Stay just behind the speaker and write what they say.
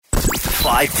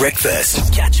5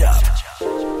 Breakfast. Catch up.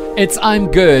 It's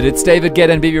I'm Good. It's David Guetta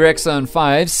and BB Rexa on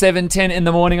 5, 7:10 in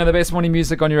the morning on the best morning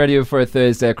music on your radio for a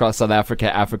Thursday across South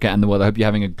Africa, Africa, and the world. I hope you're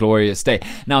having a glorious day.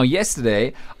 Now,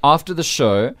 yesterday, after the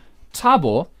show,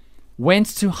 Thabo went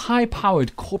to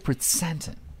high-powered corporate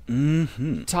Santa.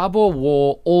 Thabo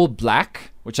wore all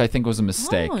black, which I think was a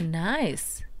mistake. Oh,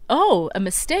 nice. Oh, a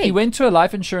mistake. He went to a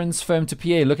life insurance firm to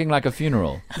PA looking like a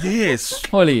funeral. Yes.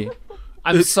 Holy,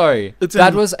 I'm sorry.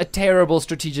 That was a terrible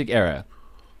strategic error.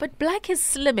 But black is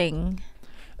slimming.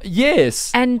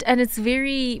 Yes. And it's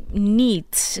very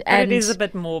neat. And it is a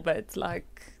bit morbid. Like,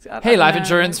 hey, life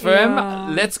insurance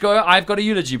firm, let's go. I've got a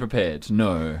eulogy prepared.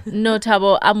 No,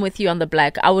 Thabo, I'm with you on the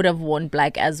black. I would have worn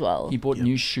black as well. He bought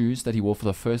new shoes that he wore for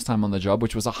the first time on the job,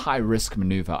 which was a high-risk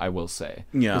maneuver, I will say.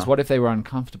 Yeah. Because what if they were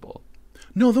uncomfortable?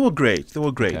 No, they were great.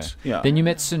 Okay. Yeah. Then you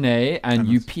met Sune and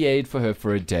you PA'd for her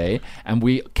for a day, and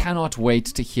we cannot wait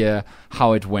to hear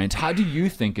how it went. How do you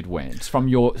think it went? From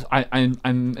your, I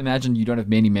imagine you don't have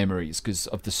many memories because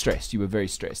of the stress. You were very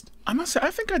stressed. I must say,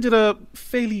 I think I did a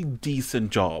fairly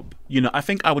decent job. You know, I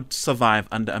think I would survive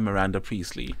under a Miranda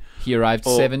Priestley. He arrived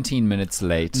 17 minutes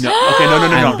late. No, okay,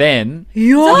 no. And then,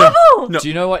 No. do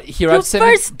you know what? He arrived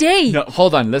first day. No,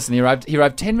 hold on, listen. He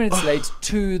arrived 10 minutes late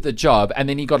to the job, and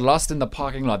then he got lost in the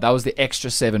parking lot. That was the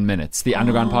extra 7 minutes, the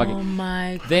underground parking. Oh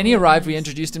my God. Then he arrived, we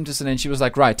introduced him to Sune, and she was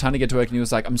like, right, time to get to work. And he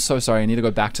was like, I'm so sorry, I need to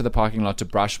go back to the parking lot to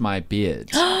brush my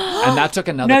beard. And that took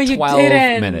another No, you 12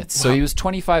 didn't. minutes. So he was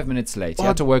 25 minutes late. He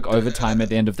had to work overtime at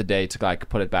the end of the day to like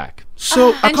put it back.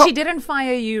 So And she didn't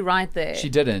fire you right there. She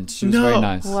didn't. She was very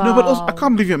nice. No, but also, I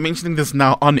can't believe you're mentioning this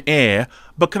now on air.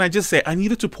 But can I just say, I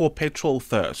needed to pour petrol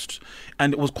first.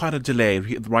 And it was quite a delay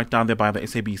right down there by the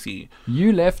SABC.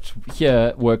 You left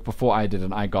here work before I did,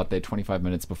 and I got there 25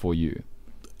 minutes before you.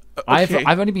 Okay.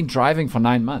 I've only been driving for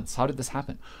 9 months. How did this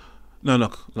happen? No,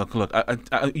 look.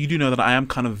 You do know that I am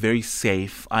kind of very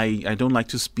safe. I don't like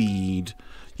to speed.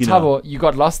 You know, Thabo, you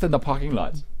got lost in the parking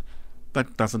lot.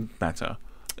 that doesn't matter.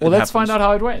 Well, let's find out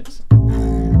how it went.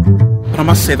 But I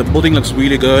must say, the building looks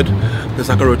really good. There's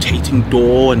like a rotating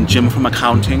door and Jim from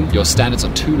accounting. Your standards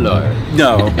are too low.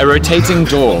 No. A rotating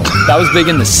door. That was big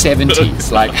in the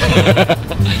 70s. Like,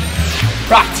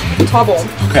 Right, Thabo.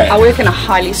 Okay. I work in a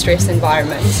highly stressed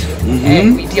environment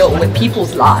and we deal with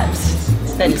people's lives.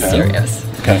 That is serious.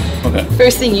 Okay.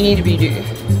 First thing you need to do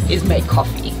is make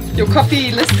coffee. Your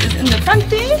coffee list is in the front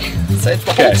there. So it's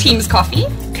the whole Okay. team's coffee.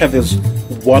 Okay, there's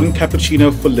one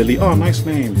cappuccino for Lily. Oh, nice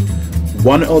name.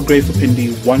 One Earl Grey for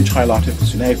Pindy, one chai latte for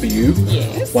Sune for you.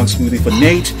 Yes. One smoothie for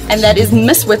Nate. And that is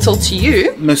Miss Whittal to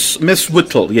you. Miss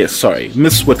Whittle, yes, sorry.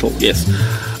 Miss Whittle, yes.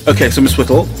 Okay, so Miss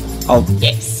Whittle, I'll...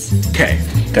 Yes. Okay.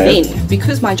 Then,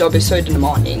 because my job is so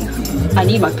demanding, I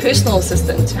need my personal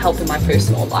assistant to help in my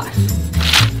personal life.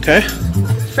 Okay.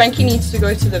 Frankie needs to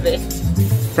go to the vet.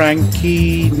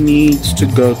 Frankie needs to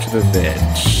go to the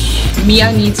vet.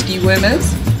 Mia needs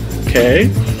dewormers.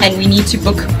 Okay. And we need to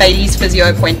book Bailey's physio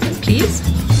appointment, please.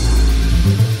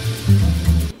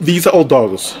 These are all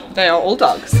dogs. They are all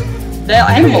dogs. They are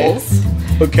animals,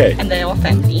 Okay. and they are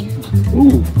family.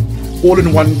 Ooh. All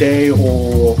in one day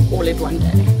or... All in one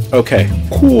day. Okay.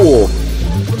 Cool.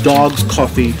 Dogs,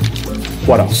 coffee.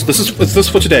 What else? This is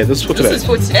for today. This is for today. This is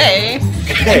for today.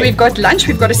 Okay. And we've got lunch.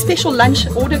 We've got a special lunch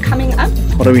order coming up.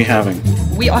 What are we having?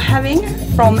 We are having,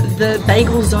 from the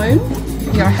Bagel Zone,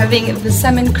 we are having the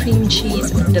salmon cream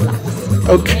cheese deluxe.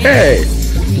 Okay.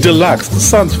 Deluxe. This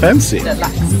sounds fancy.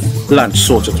 Deluxe. Lunch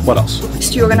sorted. What else?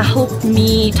 So you're going to help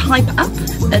me type up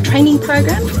a training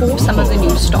program for some of the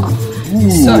new staff.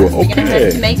 So we're going to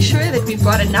have to make sure that we've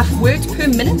got enough words per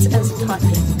minute as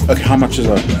typing. Okay, how much is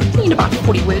that? We need about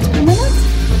 40 words per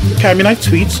minute. Okay, I mean, I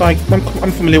tweet, so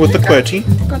I'm familiar with the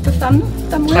QWERTY. Got the thumb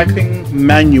work? Typing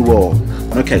manual.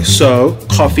 Okay, so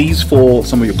coffees for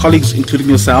some of your colleagues, including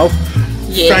yourself.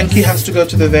 Yes. Frankie has to go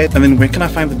to the vet. And then where can I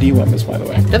find the dewormers, by the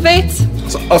way? The vet.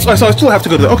 So I still have to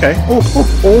go to the... Okay,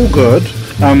 all good.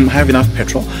 I have enough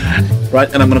petrol. Right,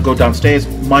 and I'm going to go downstairs.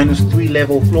 -3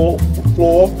 level floor.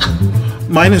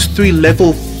 -3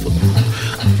 level...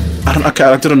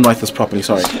 I didn't write this properly,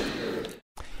 sorry.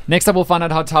 Next up, we'll find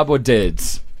out how Thabo did.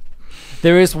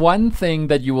 There is one thing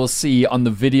that you will see on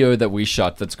the video that we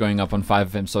shot that's going up on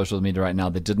 5FM social media right now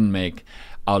that didn't make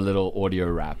our little audio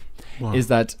wrap. Is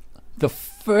that the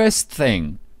first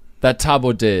thing that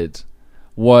Thabo did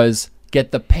was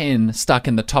get the pen stuck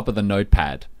in the top of the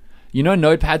notepad. You know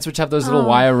notepads which have those little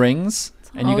wire rings?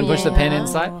 And you can push the pen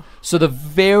inside? So the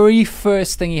very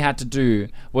first thing he had to do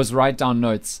was write down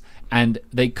notes. And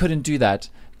they couldn't do that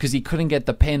because he couldn't get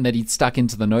the pen that he'd stuck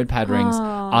into the notepad rings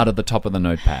out of the top of the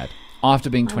notepad. after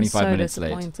being I'm 25 so minutes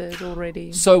late. disappointed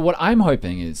already. So what I'm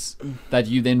hoping is that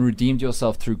you then redeemed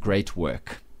yourself through great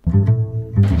work.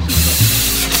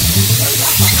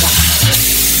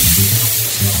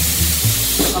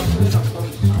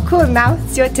 Cool, now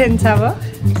it's your turn, Thabo.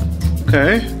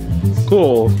 Okay,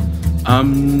 cool.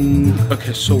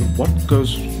 Okay, so what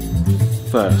goes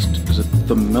first? Is it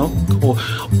the milk or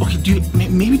okay?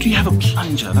 Maybe do you have a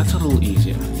plunger? That's a little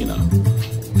easier, you know.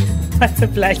 What's a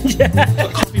plunger? A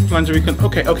coffee plunger. We can.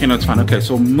 Okay, no, it's fine. Okay,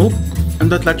 so milk and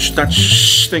that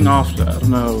thing after. I don't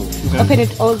know. Okay. Open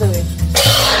it all the way.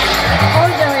 All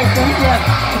the way, don't worry.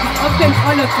 Open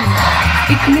all of it.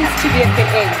 It needs to be at the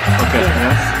end. Okay,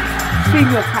 yeah. Fill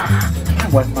your cup. I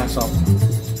wipe myself.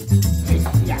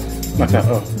 Yeah. Like that.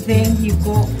 Oh. Then you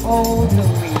go all the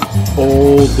way.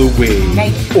 All the way.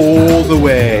 Like all the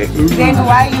way. Ooh. Then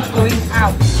why are you going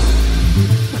out?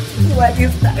 What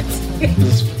is that?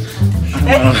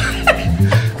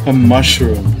 A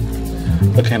mushroom.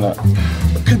 Okay, now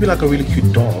it could be like a really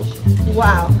cute dog.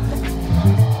 Wow.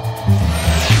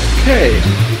 Okay,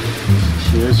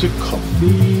 here's your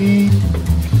coffee.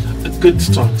 A good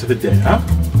start to the day, huh?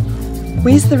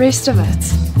 Where's the rest of it?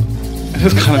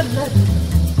 It's kind of.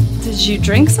 Did you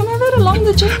drink some of it along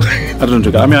the journey? I don't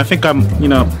drink it. I mean, I think I'm,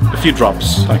 a few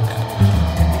drops, like,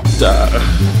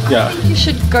 yeah. You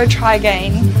should go try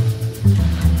again.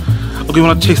 Okay, you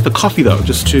want to taste the coffee though,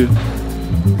 just to.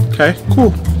 Okay,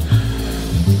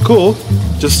 cool.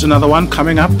 Just another one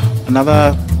coming up.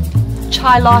 Another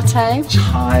Chai latte.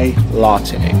 chai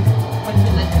latte. With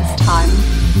the lid this time.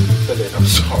 I'm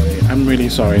sorry. I'm really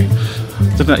sorry.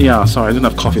 Sorry. I didn't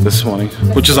have coffee this morning,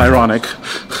 which is ironic.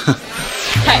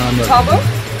 Okay, Thabo,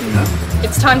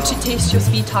 it's time to test your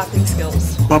speed typing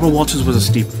skills. Barbara Walters was a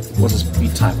speed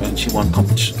typer and she won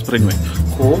competitions. But anyway,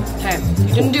 cool. Okay,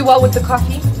 you didn't do well with the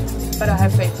coffee, but I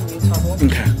have faith in you, Thabo.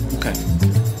 Okay.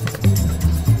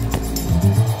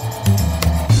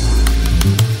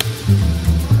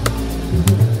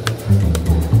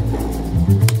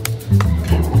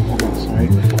 Hold on, sorry.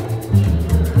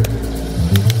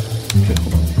 Okay,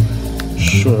 hold on.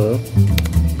 Sure.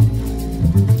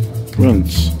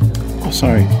 Rinse. Oh,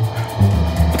 sorry.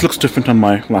 It looks different on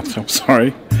my laptop,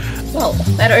 sorry. Well,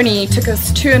 that only took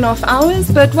us 2.5 hours,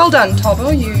 but well done,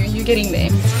 Thabo. You're getting there.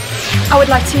 I would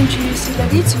like to introduce you,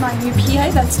 Lily, to my new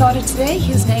PA that started today.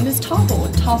 His name is Thabo.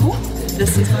 Thabo,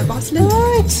 this is my boss, Lily.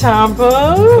 Hi,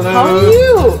 Thabo. How are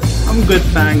you? I'm good,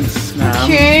 thanks, ma'am.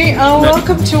 Okay,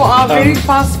 welcome to our very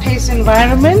fast-paced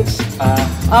environment.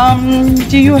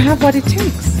 Do you have what it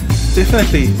takes?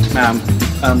 Definitely, ma'am.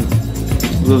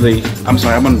 Lily, I'm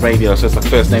sorry, I'm on radio, so it's like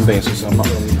first name basis, so I'm not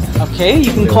really. Okay,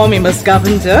 you can call me Miss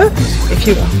Govender if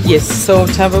you. Yes. So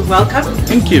Thabo, welcome.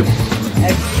 Thank you.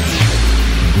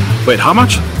 Wait, how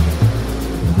much?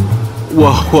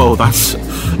 Whoa, that's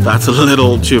a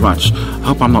little too much. I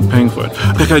hope I'm not paying for it.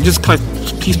 Okay, can I just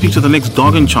please speak to the next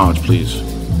dog in charge, please?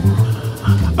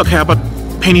 Okay, how about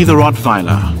Penny the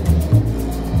Rottweiler?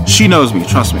 She knows me,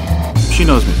 trust me. She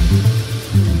knows me.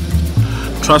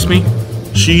 Trust me,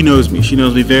 she knows me. She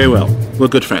knows me very well. We're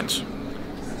good friends.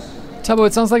 Thabo,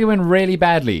 it sounds like it went really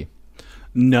badly.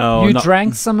 No, You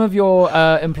drank some of your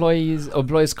employees'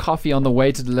 coffee on the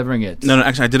way to delivering it. No,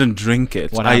 actually, I didn't drink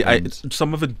it. What happened?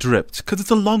 Some of it dripped because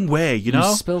it's a long way, you know.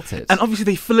 You spilt it. And obviously,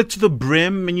 they fill it to the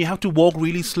brim, and you have to walk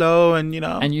really slow, and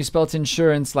And you spelt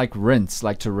insurance like rinse,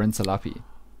 like to rinse a lappy.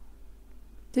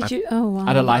 Did you? Oh, wow.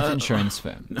 At a life insurance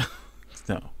firm.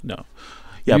 No.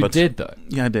 Yeah, You but did, though.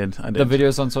 Yeah, I did. The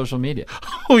video's on social media.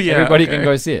 Oh yeah, Everybody okay. can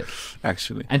go see it.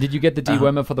 Actually. And did you get the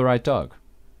dewormer for the right dog?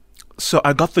 So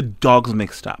I got the dogs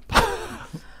mixed up.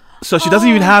 So she doesn't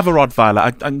even have a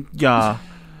Rottweiler. Yeah.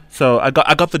 So I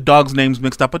got the dogs' names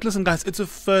mixed up. But listen, guys, it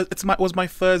was my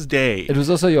first day. It was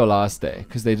also your last day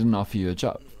because they didn't offer you a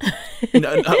job.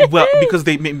 Well, because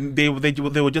they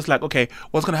were just like, okay,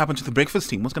 what's gonna happen to the breakfast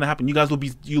team? What's gonna happen? You guys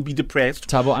you'll be depressed.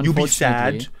 Thabo, you'll be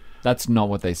unfortunately, sad. That's not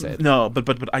what they said. No,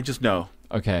 but I just know.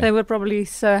 Okay. They were probably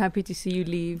so happy to see you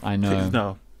leave. I know.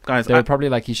 No, guys, They were probably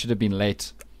like, he should have been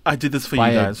late I did this for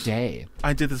by you a guys. day.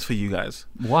 I did this for you guys.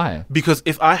 Why? Because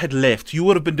if I had left, you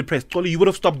would have been depressed. Totally, you would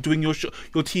have stopped doing your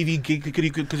TV gig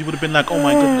because you would have been like, oh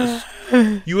my goodness.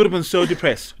 You would have been so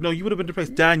depressed. No, you would have been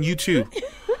depressed. Dan, you too.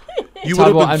 You would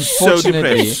Thabo, have been so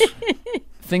unfortunately, depressed.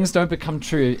 things don't become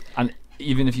true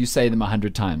even if you say them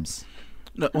 100 times.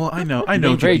 No, well, I know. You're to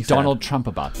being very be sad. Donald Trump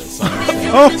about this.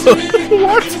 Oh,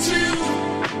 what?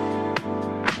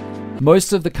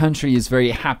 Most of the country is very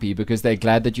happy because they're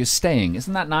glad that you're staying.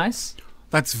 Isn't that nice?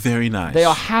 That's very nice. They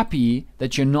are happy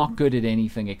that you're not good at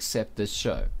anything except this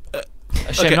show.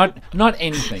 Shame, not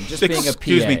anything. Just being a PA.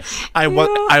 Excuse me. I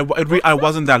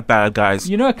wasn't that bad, guys.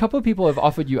 You know, a couple of people have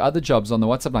offered you other jobs on the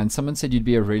WhatsApp line. Someone said you'd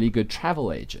be a really good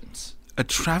travel agent. A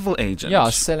travel agent? Yeah,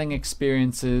 selling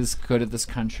experiences, go to this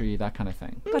country, that kind of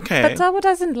thing. But Thabo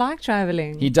doesn't like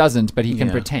traveling. He doesn't, but he can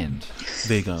pretend.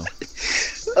 There you go.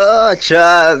 Oh,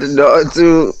 child, no,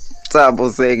 to Thabo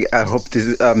saying, I hope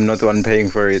I'm not the one paying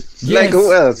for it. Yes. Like,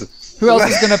 who else? Who else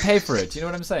is going to pay for it? You know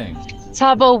what I'm saying?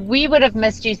 Thabo, we would have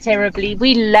missed you terribly.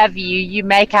 We love you. You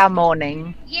make our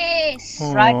morning. Yes.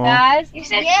 Aww. Right, guys? You're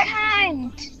so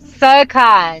kind. So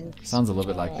kind. Sounds a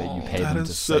little bit like that you paid them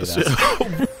to say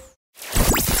that.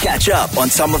 Catch up on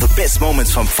some of the best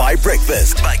moments from 5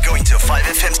 Breakfast by going to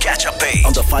 5FM's catch-up page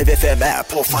on the 5FM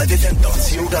app or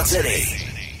 5FM.co.za.